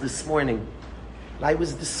travels this morning. I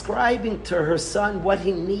was describing to her son what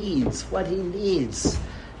he needs.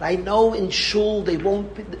 I know in shul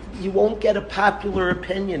you won't get a popular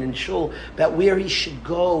opinion in shul about where he should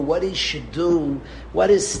go, what he should do, what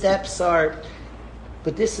his steps are.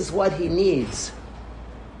 But this is what he needs.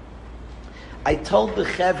 I told the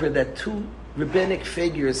chevra that two rabbinic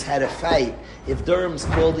figures had a fight if Durham's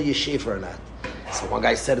called a yeshiva or not. So one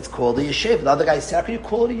guy said it's called a yeshiva. The other guy said, how can you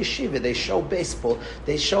call it a yeshiva? They show baseball.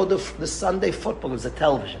 They show the Sunday football. It was a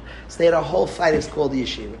television. So they had a whole fight. It's called a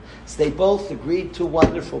yeshiva. So they both agreed, two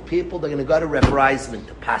wonderful people. They're going to go to Rabbi Reisman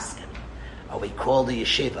to Paskin. Oh, we called a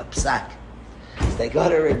yeshiva, psak. So they go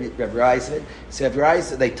to Rabbi Reisman. So Rabbi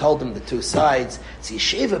Reisman, they told them the two sides. It's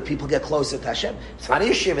yeshiva, people get closer to Hashem. It's not a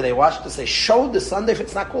yeshiva, they watched us, they showed the Sunday if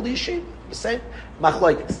it's not called a yeshiva. The same?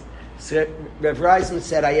 Machlokes. So Rabbi Reisman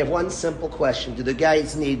said, I have one simple question. Do the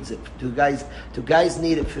guys need it? Do guys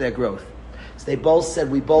need it for their growth? So they both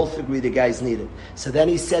said, we both agree the guys need it. So then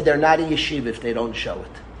he said, they're not a yeshiva if they don't show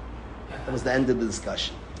it. That was the end of the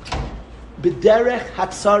discussion. B'derech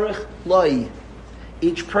hatzarech loi.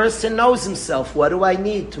 Each person knows himself. What do I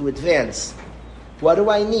need to advance? What do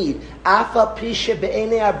I need? Afa pisha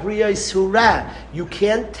be'enei abriya surah. You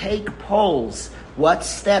can't take polls. What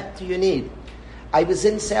step do you need? I was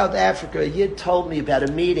in South Africa. A Yid told me about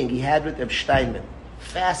a meeting he had with Reb Steinman.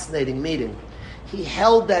 Fascinating meeting. He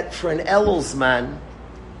held that for an Elulzman,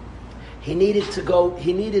 he needed to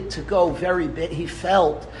go very big. He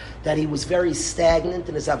felt that he was very stagnant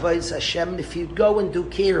in his avodas Hashem. And if he'd go and do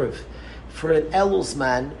kiruv for an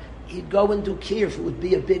Elulzman, he'd go and do kiruv. It would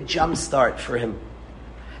be a big jump start for him.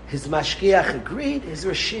 His mashgiach agreed. His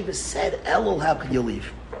Rashiva said, Elul, how could you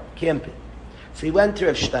leave? Can't be. So he went to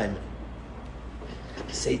Reb Steinman.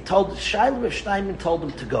 So he told Reb Steinman told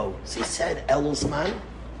him to go. So he said, Elulzman.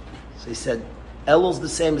 So he said, Elul's the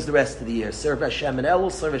same as the rest of the year. Serve Hashem and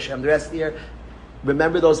Elul, serve Hashem the rest of the year.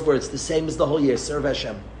 Remember those words, the same as the whole year, serve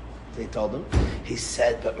Hashem. They told him. He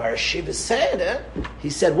said, but my Shiva said, He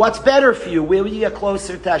said, what's better for you? Where will you get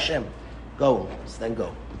closer to Hashem? Go. So then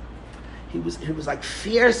go. He was like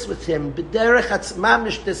fierce with him. B'derech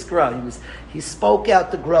hatzmamish this gra. He spoke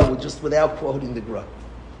out the gra just without quoting the gra.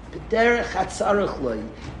 B'derech hatzarech loi.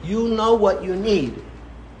 You know what you need.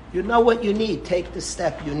 You know what you need. Take the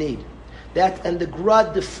step you need. That, and the Gra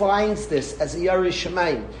defines this as a Yarei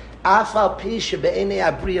Shemayim. Afal pisha be'enei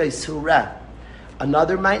abriya surah.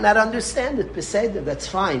 Another might not understand it. Beseder, that's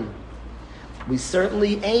fine. We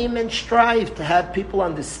certainly aim and strive to have people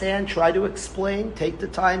understand, try to explain, take the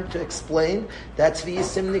time to explain. That's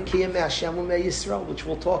v'yisim nikiyim Hashem u'mei Yisrael, which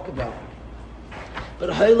we'll talk about.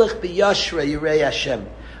 But hoylech b'yashra yirei Hashem.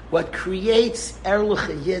 What creates erlich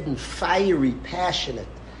yidden, fiery, passionate,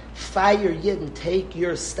 fire yidden, take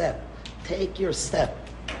your step. Take your step.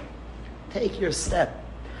 Take your step.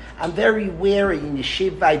 I'm very wary in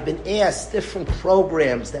yeshiva. I've been asked different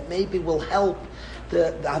programs that maybe will help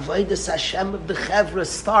the avodas Hashem of the chevra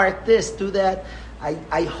start this, do that.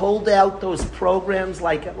 I hold out those programs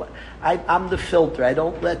like I'm the filter. I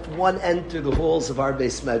don't let one enter the halls of our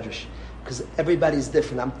base medrash because everybody's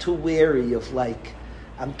different. I'm too wary. Heilich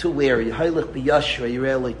b'yashra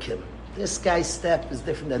yirei Elokim. This guy's step is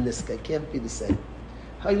different than this guy. Can't be the same.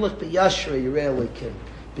 Heilich b'yashra yirei Elokim.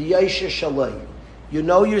 B'yasher shaloi. You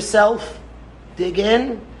know yourself. Dig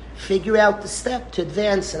in. Figure out the step to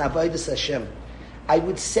advance in avodas Hashem. I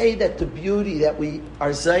would say that the beauty that we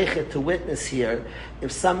are zeicher to witness here,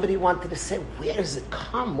 if somebody wanted to say, where does it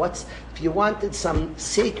come? If you wanted some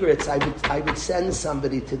secrets, I would send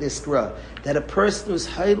somebody to this gra. That a person who's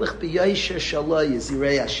heilich b'yasher shaloi is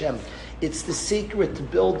yirei Hashem. It's the secret to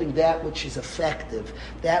building that which is effective,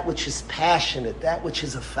 that which is passionate, that which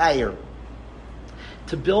is a fire.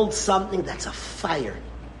 To build something that's a fire.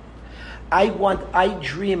 I want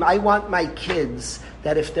my kids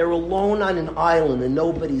that if they're alone on an island and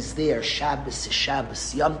nobody's there, Shabbos is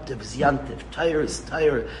Shabbos, Yom Tov is Yom Tov, Torah is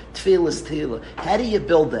Torah, Tefillah is Tefillah. How do you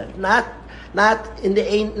build that? Not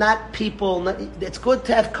people. It's good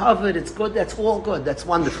to have covered. It's good. That's all good. That's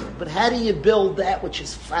wonderful. But how do you build that which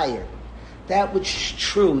is fire, that which is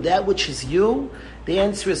true, that which is you? The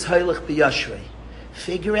answer is Heilich b'Yashrei.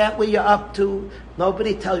 Figure out where you're up to.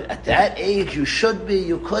 Nobody tells you at that age you should be,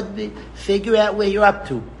 you could be. Figure out where you're up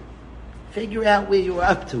to. Figure out where you're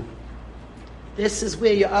up to. This is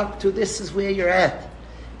where you're up to. This is where you're at.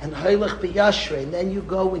 And Heilich b'Yashrei. And then you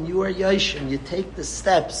go and you are Yoshem. You take the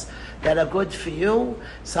steps that are good for you.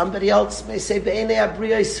 Somebody else may say, Be'enei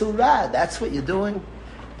abriya surah. That's what you're doing.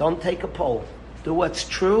 Don't take a poll. Do what's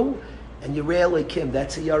true. And you rarely kim.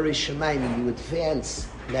 That's a Yarei Shemayim. And you advance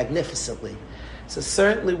magnificently. So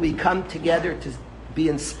certainly we come together to be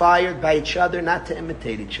inspired by each other, not to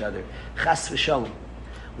imitate each other. Chas v'shalom.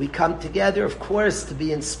 We come together, of course, to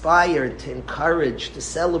be inspired, to encourage, to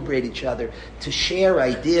celebrate each other, to share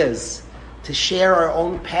ideas, to share our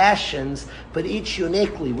own passions, but each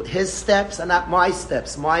uniquely. His steps are not my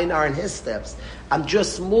steps. Mine aren't his steps. I'm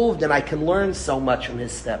just moved and I can learn so much from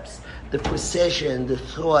his steps. The precision, the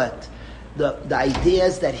thought, the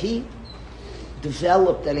ideas that he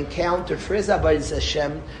developed and encountered for his avodas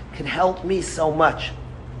Hashem can help me so much.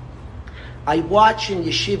 I watch in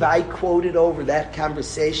yeshiva, I quoted over that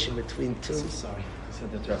conversation between two. Sorry, I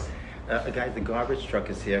said that just. A guy, the garbage truck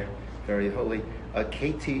is here, very holy.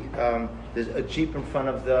 Katie, there's a Jeep in front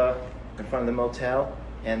of the in front of the motel,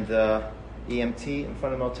 and the EMT in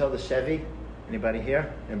front of the motel, the Chevy. Anybody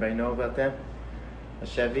here? Anybody know about them? A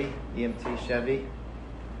Chevy, EMT Chevy.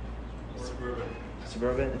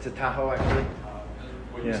 Suburban. It's a Tahoe, actually.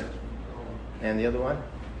 Yeah. And the other one?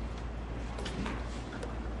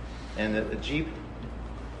 And the Jeep.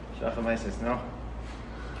 Shacham says no.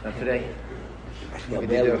 Not today.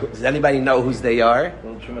 Does anybody know whose they are?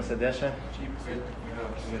 Little Truma Sadesha.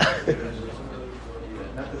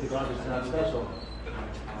 Not that the garbage is not special.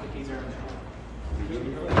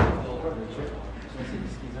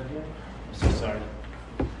 I'm so sorry.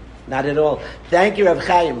 Not at all. Thank you, Rav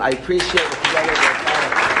Chaim. I appreciate it.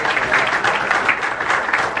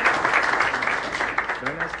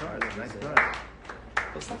 Very nice car. Nice car.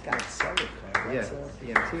 What's that guy's selling car? Yeah,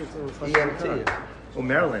 EMT. It's a little fun EMT. car. Oh,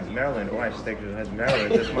 Maryland. Oh, I should take it as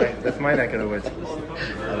Maryland. That's my neck of the woods.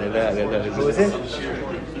 Who is it?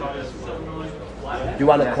 You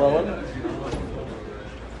want to call him?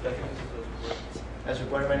 Ezra,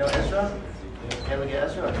 what do I know Ezra? Can't look at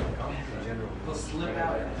Ezra.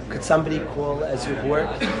 Could somebody call Ezra Bor?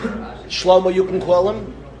 Shlomo, you can call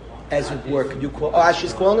him? Ezra Bor, could you call? Oh,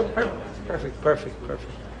 she's calling him? Perfect. No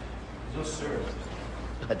service.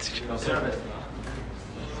 That's true. No service.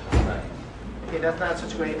 Okay, that's not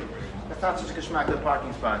such a geschmack of the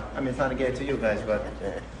parking spot. I mean, it's not a gate to you guys, but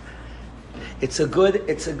It's a very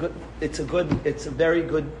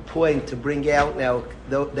good point to bring out now.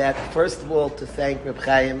 That first of all, to thank Reb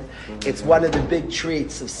Chaim. It's one of the big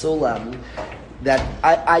treats of Sulam. That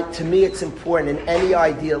to me, it's important in any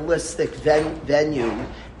idealistic venue.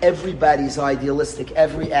 Everybody's idealistic,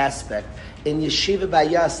 every aspect. In Yeshiva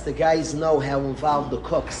Bayas, the guys know how involved the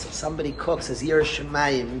cooks. If somebody cooks, there's Yer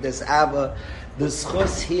Shemayim, there's Ava, there's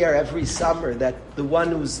Chus here every summer. That the one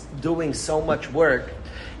who's doing so much work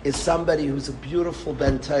is somebody who's a beautiful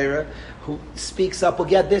Ben Torah, who speaks up. We'll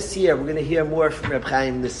get this year. We're going to hear more from Reb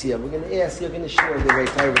Chaim this year. We're going to ask, you're going to share the Reb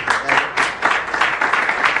Torah with us.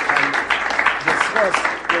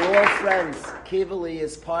 We're all friends. Kivali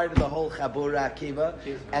is part of the whole Chabura Akiva,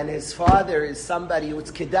 and his father is somebody who's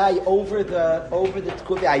Kedai over the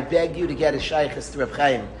Tkuvi. I beg you to get a shaykhis to Reb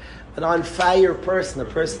Chaim. An on fire person, a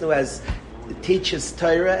person who teaches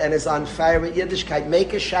Torah and is on fire with Yiddishkeit.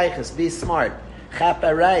 Make a shaykhis. Be smart.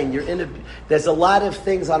 There's a lot of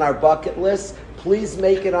things on our bucket list. Please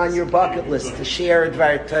make it on your bucket list to share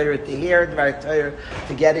Dvar Torah, to hear Dvar Torah,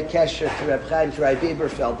 to get a kesher to Reb Chaim, to Rabbi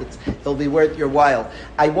Bieberfeld. It'll be worth your while.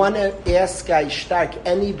 I want to ask Stark,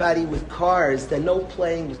 anybody with cars, they're no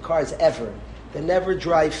playing with cars ever. They never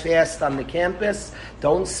drive fast on the campus.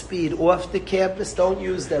 Don't speed off the campus. Don't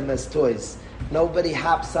use them as toys. Nobody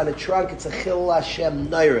hops on a trunk. It's a Chil Hashem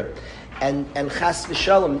Naira. And Chas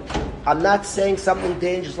v'Shalom, I'm not saying something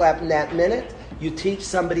dangerous will happen that minute. You teach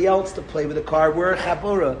somebody else to play with a car. We're a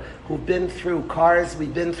Chabura who've been through cars.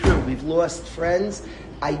 We've been through. We've lost friends.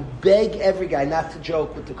 I beg every guy not to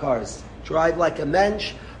joke with the cars. Drive like a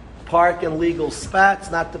mensch. Park in legal spots,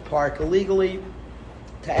 not to park illegally.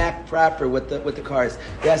 To act proper with the cars.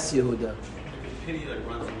 Yes, Yehuda.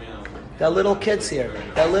 There are little kids here.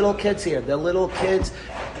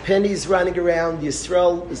 Penny's running around.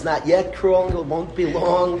 Yisrael is not yet crawling. It won't be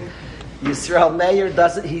long. Yisrael Meir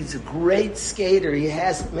he's a great skater. He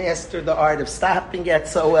hasn't mastered the art of stopping yet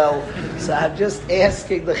so well. So I'm just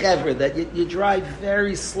asking the Chevra that you drive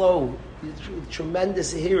very slow.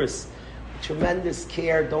 Tremendous hearers. Tremendous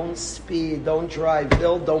care. Don't speed. Don't drive.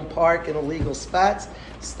 Don't park in illegal spots.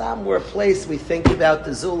 Stop. We're a place we think about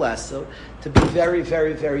the Zula. So to be very,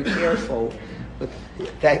 very, very careful.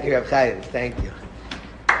 Thank you, Reb Chaim. Thank you.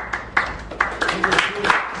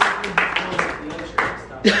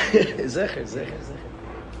 Zecher.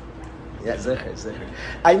 Yeah, zecher.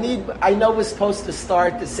 I know we're supposed to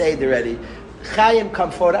start the Seder already. Chaim,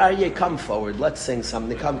 come forward. Aryeh, come forward. Let's sing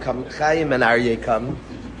something. Come. Chaim and Aryeh, come.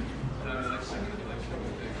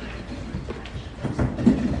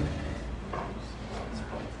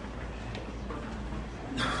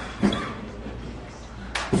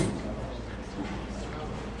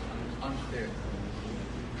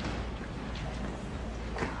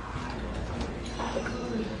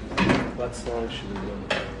 What song should we do?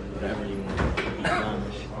 Whatever you want.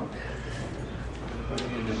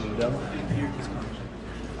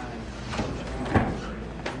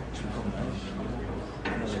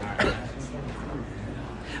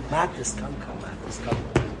 Matis, come.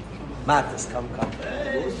 Matis, come.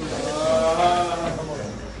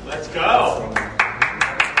 Let's go.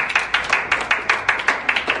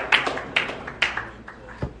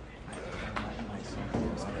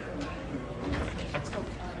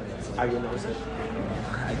 Are you nose it?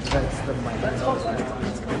 That's the mic. Let's go.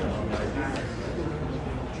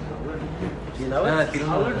 Do you know it? No, if you don't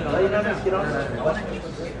know. No, you don't know. You don't know.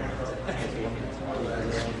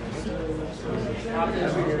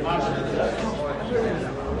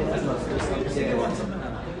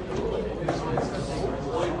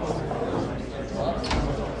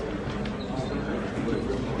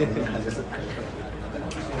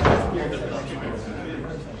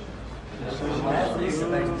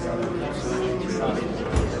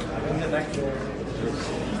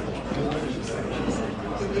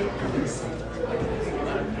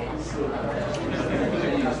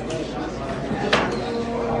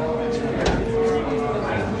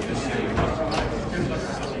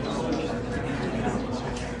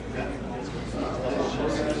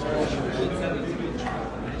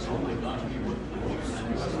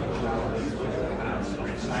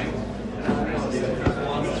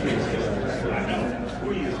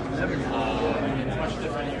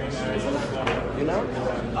 You know?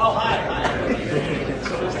 Oh, hi.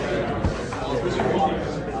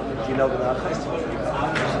 Do you know the Nachas?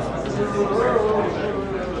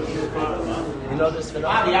 You know this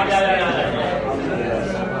phenomenon? Yeah.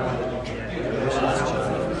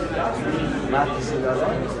 Nachas, you know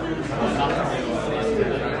that?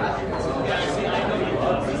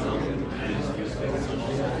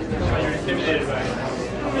 You're intimidated by it.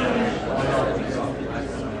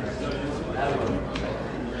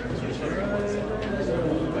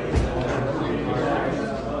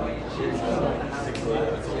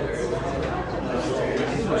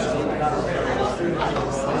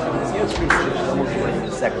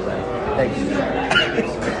 Second round. Thank you.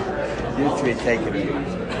 You three take it.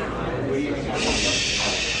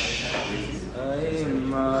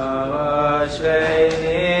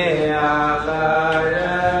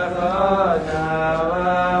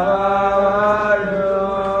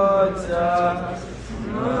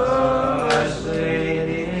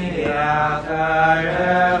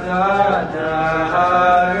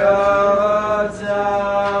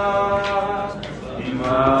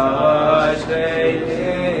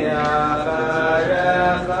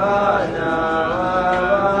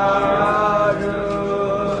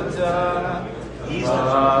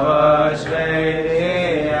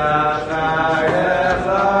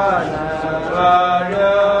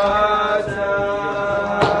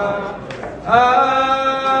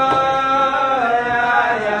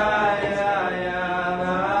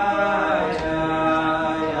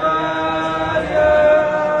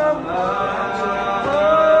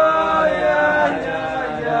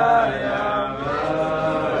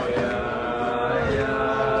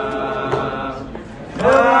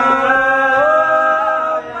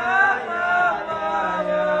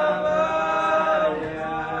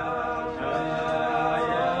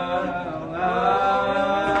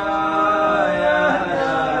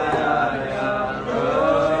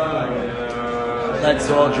 Let's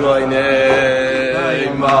all join in.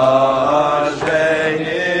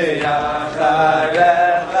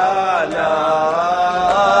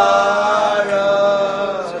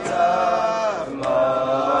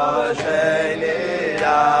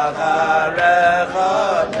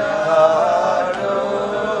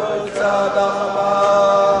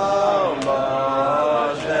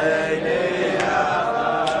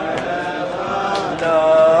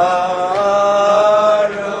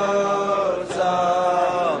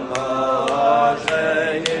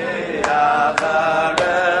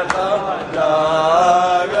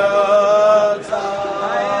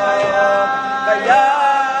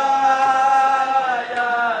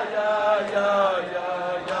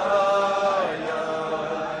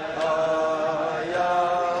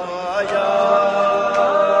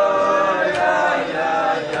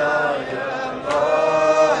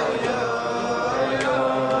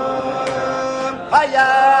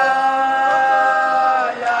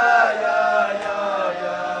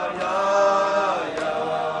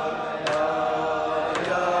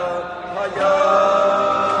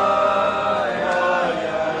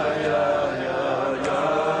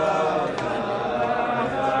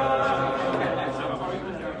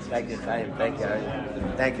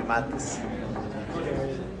 Thank you, Matis.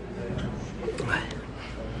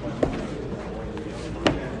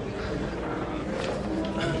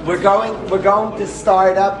 We're going to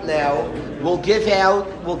start up now. We'll give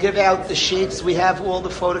out the sheets. We have all the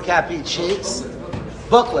photocopied sheets,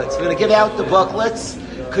 booklets. We're going to give out the booklets.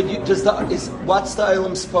 What's the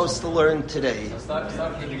Olam supposed to learn today? Start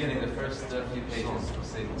from the beginning. The first few pages.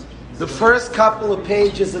 The first couple of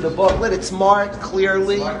pages of the booklet. It's marked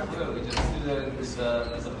clearly. We just do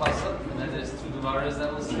there's a pasuk, and then there's two gemaras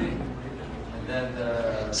that we'll see, and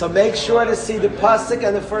then. So make sure to see the pasuk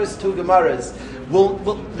and the first two gemaras.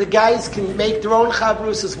 The guys can make their own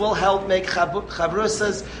chavrusas. We'll help make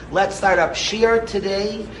chavrusas. Let's start up. Shir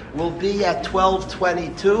today will be at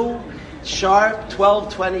 12:22. Sharp,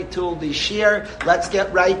 12:22 will be shir. Let's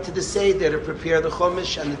get right to the Seder to prepare the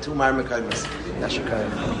chumash and the two marmakaymas.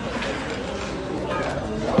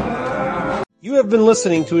 You have been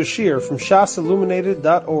listening to a shir from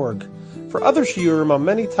shasilluminated.org. For other shiurim on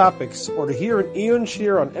many topics, or to hear an Iyun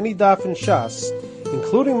shir on any daf in Shas,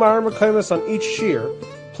 including marmakaymas on each shir,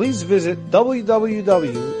 please visit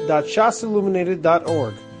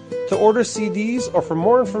www.shasilluminated.org. To order CDs or for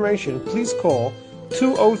more information, please call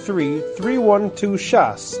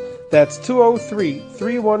 203-312-SHAS. That's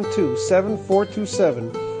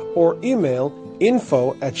 203-312-7427, or email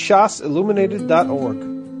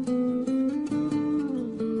info@shasilluminated.org.